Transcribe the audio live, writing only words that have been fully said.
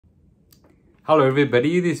Hello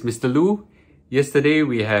everybody, this is Mr. Lu. Yesterday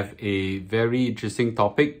we have a very interesting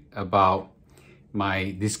topic about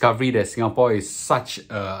my discovery that Singapore is such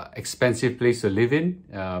an expensive place to live in,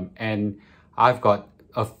 and I've got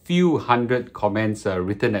a few hundred comments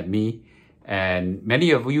written at me, and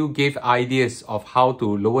many of you gave ideas of how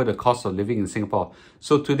to lower the cost of living in Singapore.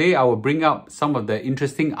 So today I will bring up some of the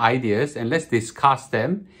interesting ideas and let's discuss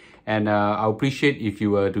them, and I appreciate if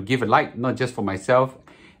you were to give a like, not just for myself,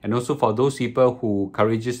 and also for those people who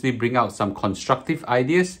courageously bring out some constructive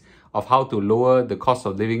ideas of how to lower the cost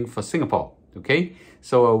of living for Singapore. Okay,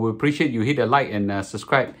 so we appreciate you hit a like and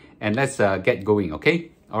subscribe, and let's get going. Okay,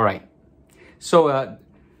 all right. So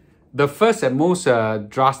the first and most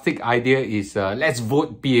drastic idea is let's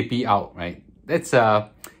vote PAP out. Right? That's a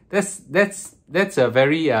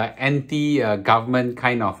very anti-government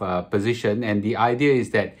kind of position, and the idea is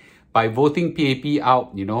that by voting PAP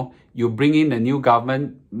out, you bring in a new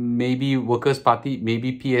government, maybe Workers' Party,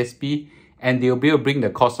 maybe PSP, and they'll be able to bring the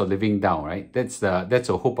cost of living down, right? That's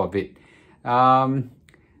a hope of it.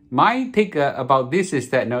 My take about this is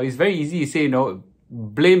that it's very easy to say,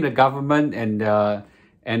 blame the government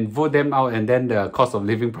and vote them out, and then the cost of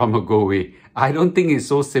living problem will go away. I don't think it's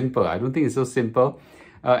so simple. At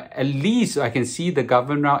least I can see the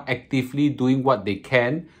government now actively doing what they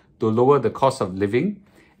can to lower the cost of living.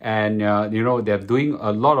 And, they're doing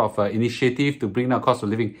a lot of initiative to bring down cost of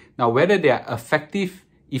living. Now, whether they are effective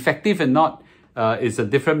or not is a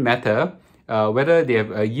different matter. Whether they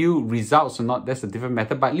have yield results or not, that's a different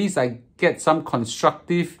matter. But at least I get some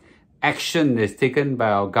constructive action that's taken by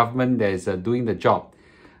our government that is doing the job.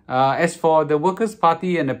 As for the Workers'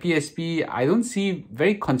 Party and the PSP, I don't see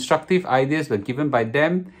very constructive ideas were given by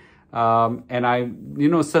them. And I,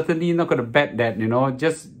 certainly not going to bet that,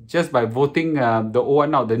 just by voting the old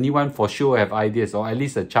one out, the new one for sure have ideas, or at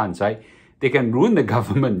least a chance, right? They can ruin the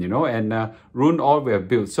government, and ruin all we have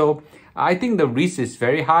built. So I think the risk is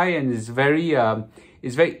very high, and it's very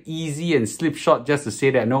easy and slipshod just to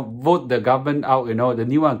say that, vote the government out, the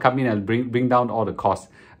new one come in and bring down all the costs.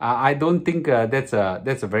 I don't think that's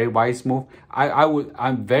a very wise move.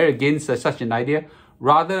 I'm very against such an idea.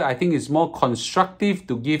 Rather, I think it's more constructive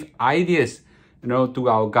to give ideas, to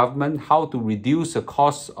our government how to reduce the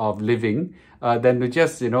cost of living than to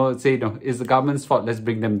just, say, it's the government's fault, let's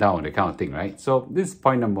bring them down, that kind of thing, right? So this is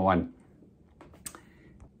point number one.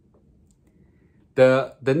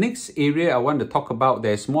 The next area I want to talk about that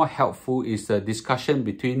is more helpful is the discussion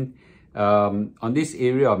between, on this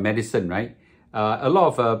area of medicine, right? A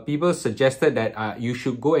lot of people suggested that you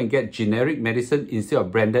should go and get generic medicine instead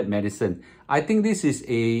of branded medicine. I think this is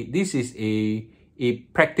a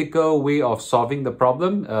practical way of solving the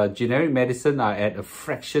problem. Generic medicine are at a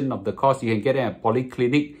fraction of the cost. You can get them at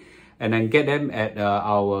polyclinic and then get them at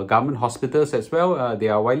our government hospitals as well. They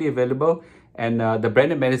are widely available. And the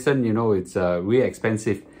branded medicine, it's really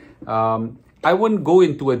expensive. I wouldn't go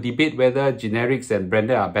into a debate whether generics and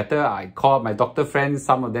branded are better. I called my doctor friends.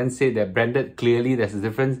 Some of them say that branded, clearly there's a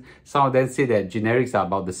difference. Some of them say that generics are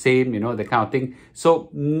about the same, that kind of thing. So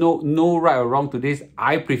no right or wrong to this.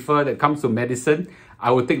 I prefer, that it comes to medicine,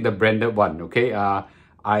 I would take the branded one, okay?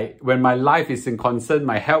 When my life is in concern,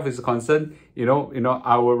 my health is concerned,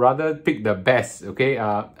 I would rather pick the best, okay?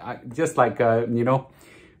 Just like, you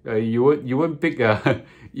wouldn't pick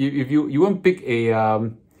you wouldn't pick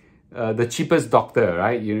the cheapest doctor,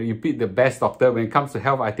 right? You pick the best doctor. When it comes to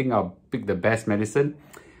health, I think I'll pick the best medicine.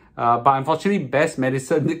 But unfortunately, best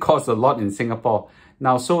medicine costs a lot in Singapore.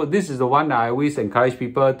 Now, so this is the one that I always encourage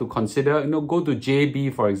people to consider. Go to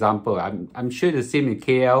JB, for example. I'm sure the same in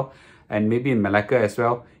KL and maybe in Malacca as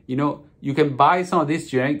well. You can buy some of this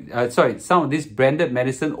some of this branded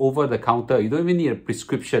medicine over the counter. You don't even need a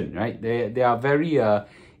prescription, right? They are very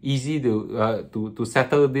easy to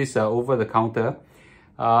settle this over the counter.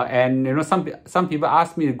 And some people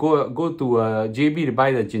ask me to go to JB to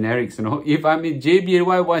buy the generics. If I'm in JB,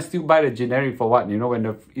 why would I still buy the generic for what?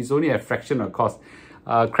 When it's only a fraction of cost.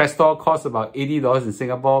 Crestor costs about $80 in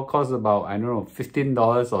Singapore, costs about, I don't know,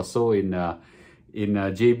 $15 or so in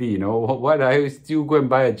JB. Why do I still go and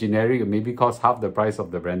buy a generic? Maybe cost half the price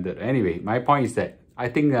of the branded. Anyway, my point is that I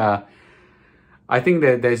think that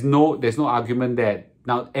there's no argument there.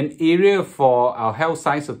 Now, an area for our health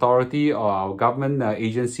science authority or our government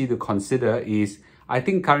agency to consider is, I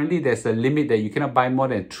think currently there's a limit that you cannot buy more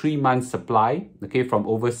than 3 months supply, okay, from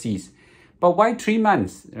overseas. But why 3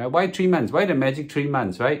 months? Right? Why 3 months? Why the magic 3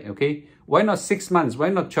 months, right? Okay, why not 6 months? Why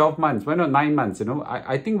not 12 months? Why not 9 months?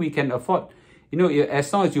 I think we can afford,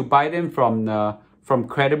 as long as you buy them from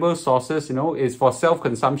credible sources, it's for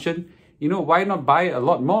self-consumption. Why not buy a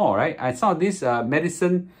lot more, right? And some of this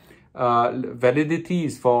medicine validity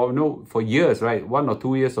is for, for years, right? 1 or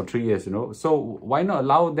 2 years or 3 years, So why not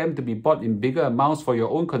allow them to be bought in bigger amounts for your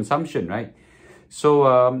own consumption, right? So,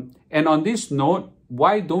 and on this note,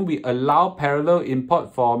 why don't we allow parallel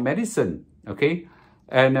import for medicine, okay?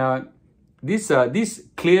 And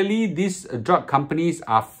clearly, these drug companies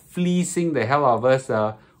are fleecing the hell out of us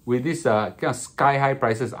with these kind of sky-high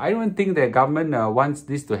prices. I don't think the government wants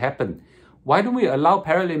this to happen. Why don't we allow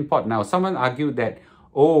parallel import now? Someone argued that,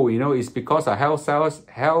 oh, it's because a health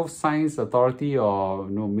science authority or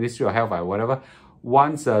Ministry of Health or whatever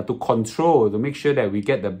wants to control, to make sure that we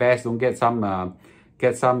get the best, don't get some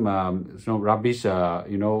rubbish,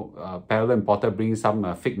 parallel importer bringing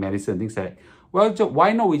some fake medicine, things like that. Well,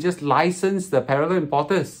 why not we just license the parallel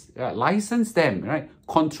importers? License them, right?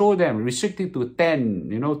 Control them, restrict it to 10,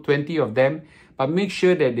 20 of them, but make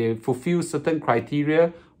sure that they fulfill certain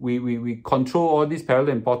criteria. We control all these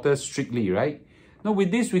parallel importers strictly, right? Now,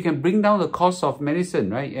 with this, we can bring down the cost of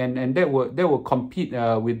medicine, right? And that will compete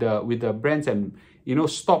with the brands and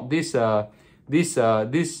stop these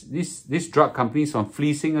drug companies from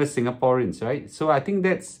fleecing us Singaporeans, right? So I think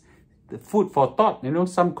that's the food for thought.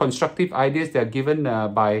 Some constructive ideas that are given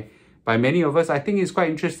by many of us. I think it's quite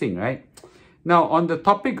interesting, right? Now, on the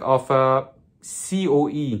topic of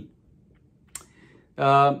COE,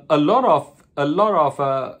 a lot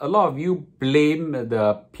of you blame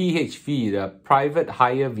the PHV, the private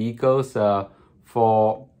hire vehicles,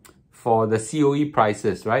 for the COE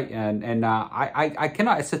prices, right? And I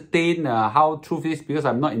cannot ascertain how true it is because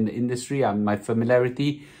I'm not in the industry. My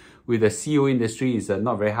familiarity with the COE industry is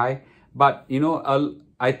not very high. But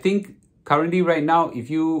I think currently right now, if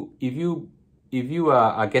you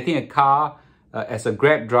are getting a car as a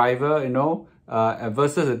Grab driver,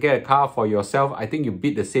 versus get a car for yourself, I think you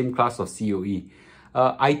beat the same class of COE.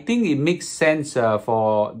 I think it makes sense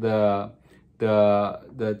for the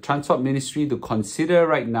Transport Ministry to consider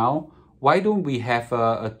right now. Why don't we have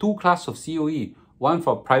a two class of COE? One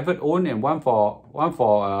for private owned and one for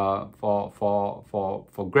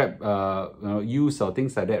Grab use or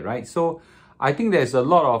things like that, right? So I think there's a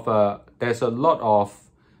lot of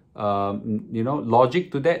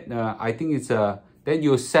logic to that. I think it's then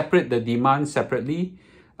you separate the demand separately.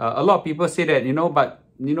 A lot of people say that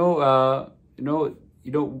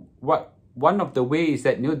what one of the ways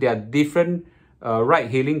that there are different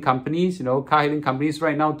ride-hailing companies, car hailing companies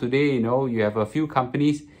right now today. You have a few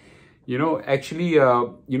companies. Actually,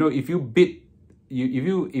 if you bid,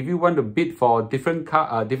 if you want to bid for different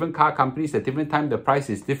car companies at different time, the price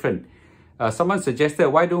is different. Someone suggested,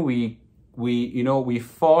 why don't we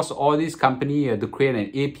force all these companies to create an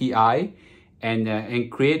API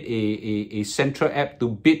and create a central app to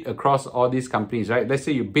bid across all these companies, right? Let's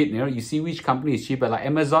say you bid, you see which company is cheaper, like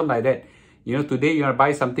Amazon, like that. Today you want to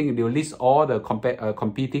buy something, they'll list all the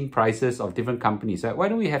competing prices of different companies, right? Why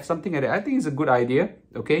don't we have something like that? I think it's a good idea,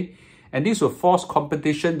 okay? And this will force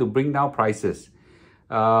competition to bring down prices.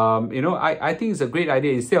 I think it's a great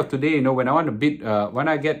idea. Instead of today, when I want to bid, when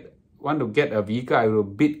I want to get a vehicle, I will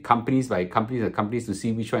bid companies by companies to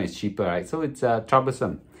see which one is cheaper, right? So it's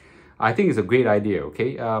troublesome. I think it's a great idea,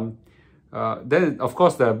 okay? Then, of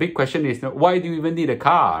course, the big question is, why do you even need a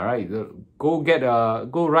car, right? Go take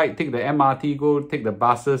the MRT, go take the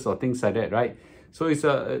buses or things like that, right? So it's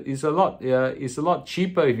a lot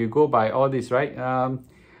cheaper if you go by all this, right?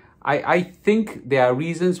 I think there are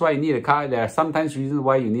reasons why you need a car. There are sometimes reasons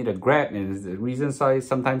why you need a Grab, and reasons why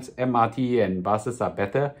sometimes MRT and buses are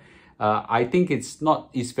better. I think it's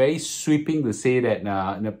very sweeping to say that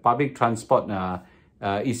the public transport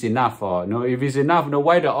is enough, or if it's enough,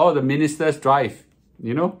 why do all the ministers drive?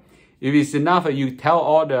 If it's enough, you tell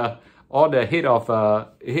all the head of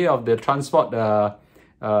the transport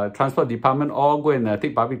department all go and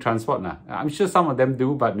take public transport. I'm sure some of them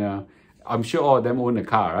do, but I'm sure all of them own a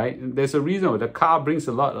car, right? There's a reason. The car brings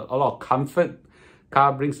a lot of comfort.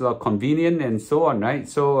 Car brings a lot of convenience and so on, right?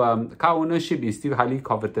 So car ownership is still highly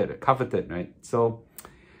coveted, right? So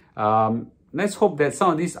let's hope that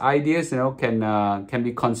some of these ideas, can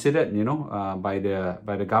be considered, by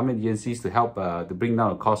the government agencies to help to bring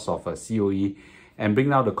down the cost of COE and bring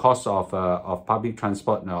down the cost of public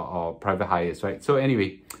transport or private hires, right? So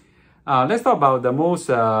anyway, let's talk about the most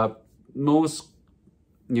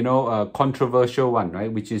controversial one, right?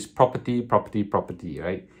 Which is property,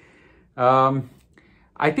 right?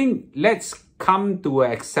 I think let's come to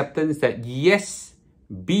an acceptance that yes,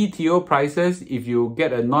 BTO prices, if you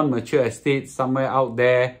get a non-mature estate somewhere out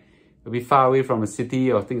there, a bit far away from a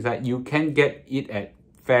city or things like that, you can get it at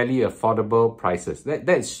fairly affordable prices.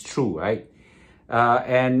 That's true, right?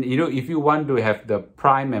 And you know, if you want to have the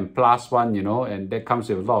prime and plus one, you know, and that comes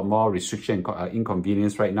with a lot more restriction,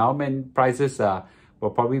 inconvenience right now, man, prices will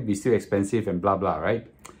probably be still expensive and blah blah, right?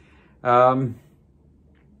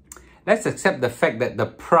 Let's accept the fact that the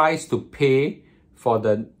price to pay for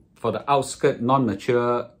the outskirt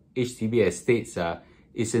non-mature HDB estates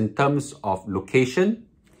is in terms of location,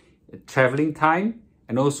 traveling time,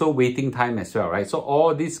 and also waiting time as well, right? So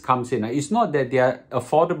all this comes in. It's not that they are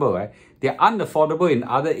affordable, right? They are unaffordable in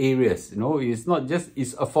other areas. You know, it's not just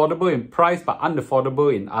it's affordable in price, but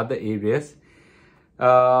unaffordable in other areas.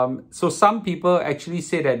 So some people actually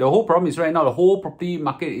say that the whole problem is right now the whole property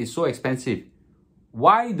market is so expensive.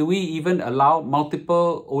 Why do we even allow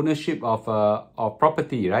multiple ownership of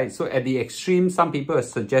property, right? So at the extreme, some people are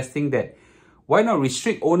suggesting that why not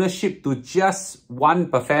restrict ownership to just one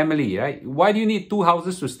per family, right? Why do you need two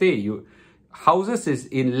houses to stay? Houses is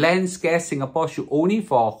in land scarce Singapore should only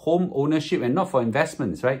for home ownership and not for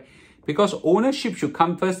investments, right? Because ownership should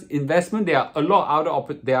come first. Investment, there are a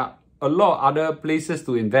lot other places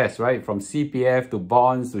to invest, right? From CPF to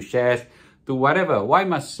bonds to shares to whatever. Why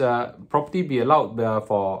must property be allowed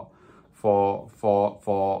for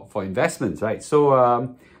investments, right?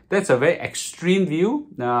 So that's a very extreme view.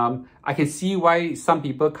 I can see why some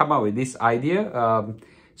people come up with this idea.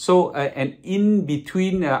 So an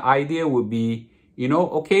in-between idea would be, you know,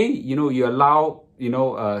 okay, you know, you allow, you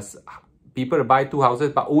know, people to buy two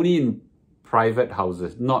houses, but only in private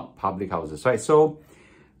houses, not public houses, right? So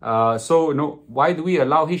you know, why do we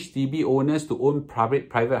allow HDB owners to own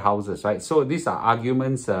private houses, right? So these are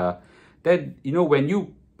arguments that, you know, when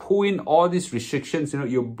you pull in all these restrictions, you know,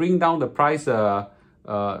 you bring down the price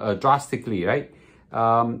drastically, right?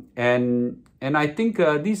 And I think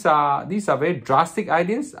these are very drastic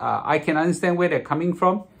ideas. I can understand where they're coming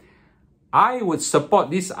from. I would support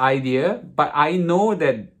this idea, but I know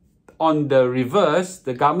that on the reverse,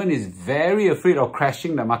 the government is very afraid of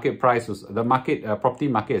crashing the market prices, the property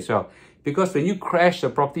market as well. Because when you crash the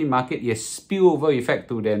property market, you spillover effect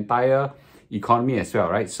to the entire economy as well,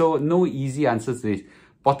 right? So no easy answers to this.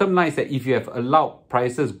 Bottom line is that if you have allowed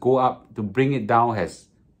prices go up, to bring it down has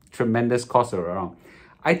tremendous costs around.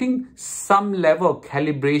 I think some level of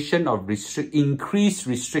calibration of increased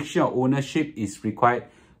restriction of ownership is required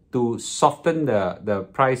to soften the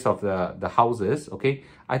price of the houses, okay?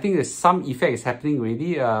 I think there's some effect is happening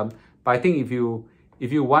already, but I think if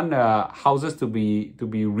you want houses to be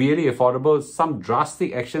really affordable, some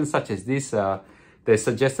drastic actions such as this that's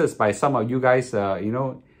suggested by some of you guys, you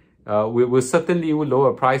know, will certainly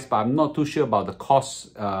lower price, but I'm not too sure about the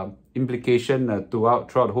cost implication throughout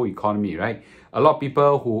the whole economy, right? A lot of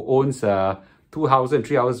people who owns 2 houses and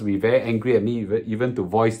 3 houses will be very angry at me even to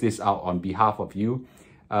voice this out on behalf of you.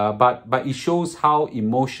 But it shows how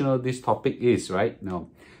emotional this topic is, right? No.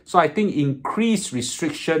 So I think increased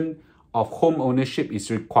restriction of home ownership is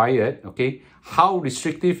required, okay? How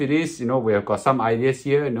restrictive it is, you know, we have got some ideas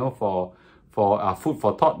here, you know, for food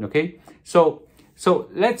for thought, okay? So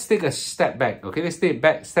let's take a step back, okay? Let's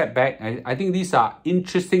step back. I think these are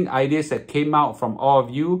interesting ideas that came out from all of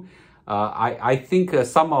you. I think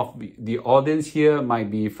some of the audience here might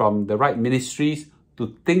be from the right ministries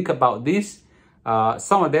to think about this.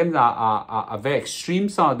 Some of them are very extreme,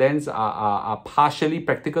 some of them are partially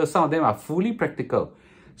practical, some of them are fully practical.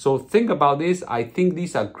 So think about this. I think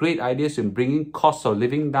these are great ideas in bringing cost of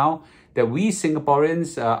living down, that we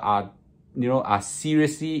Singaporeans are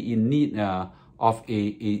seriously in need of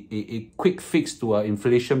a quick fix to our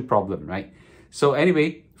inflation problem, right? So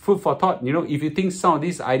anyway, food for thought. You know, if you think some of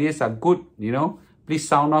these ideas are good, you know, please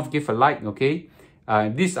sound off, give a like, okay?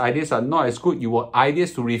 These ideas are not as good, you want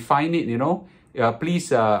ideas to refine it, you know, please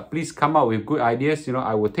come up with good ideas. You know,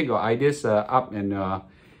 I will take your ideas up and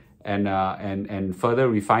further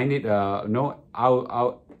refine it. You know,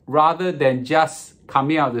 I'll rather than just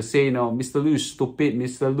coming out to say, you know, Mr. Lu, you stupid,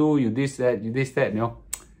 Mr. Lu, you this, that, you know,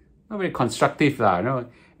 not very constructive, you know,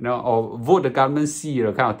 or vote the government C, you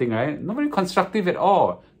know, kind of thing, right? Not very constructive at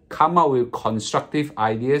all. Come out with constructive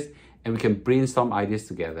ideas and we can brainstorm ideas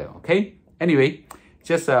together, okay? Anyway,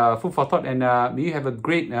 just food for thought, and may you have a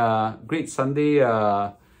great Sunday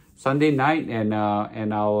night, and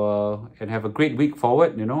have a great week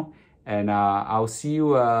forward, you know, and I'll see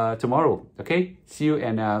you tomorrow, okay? See you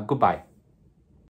and goodbye.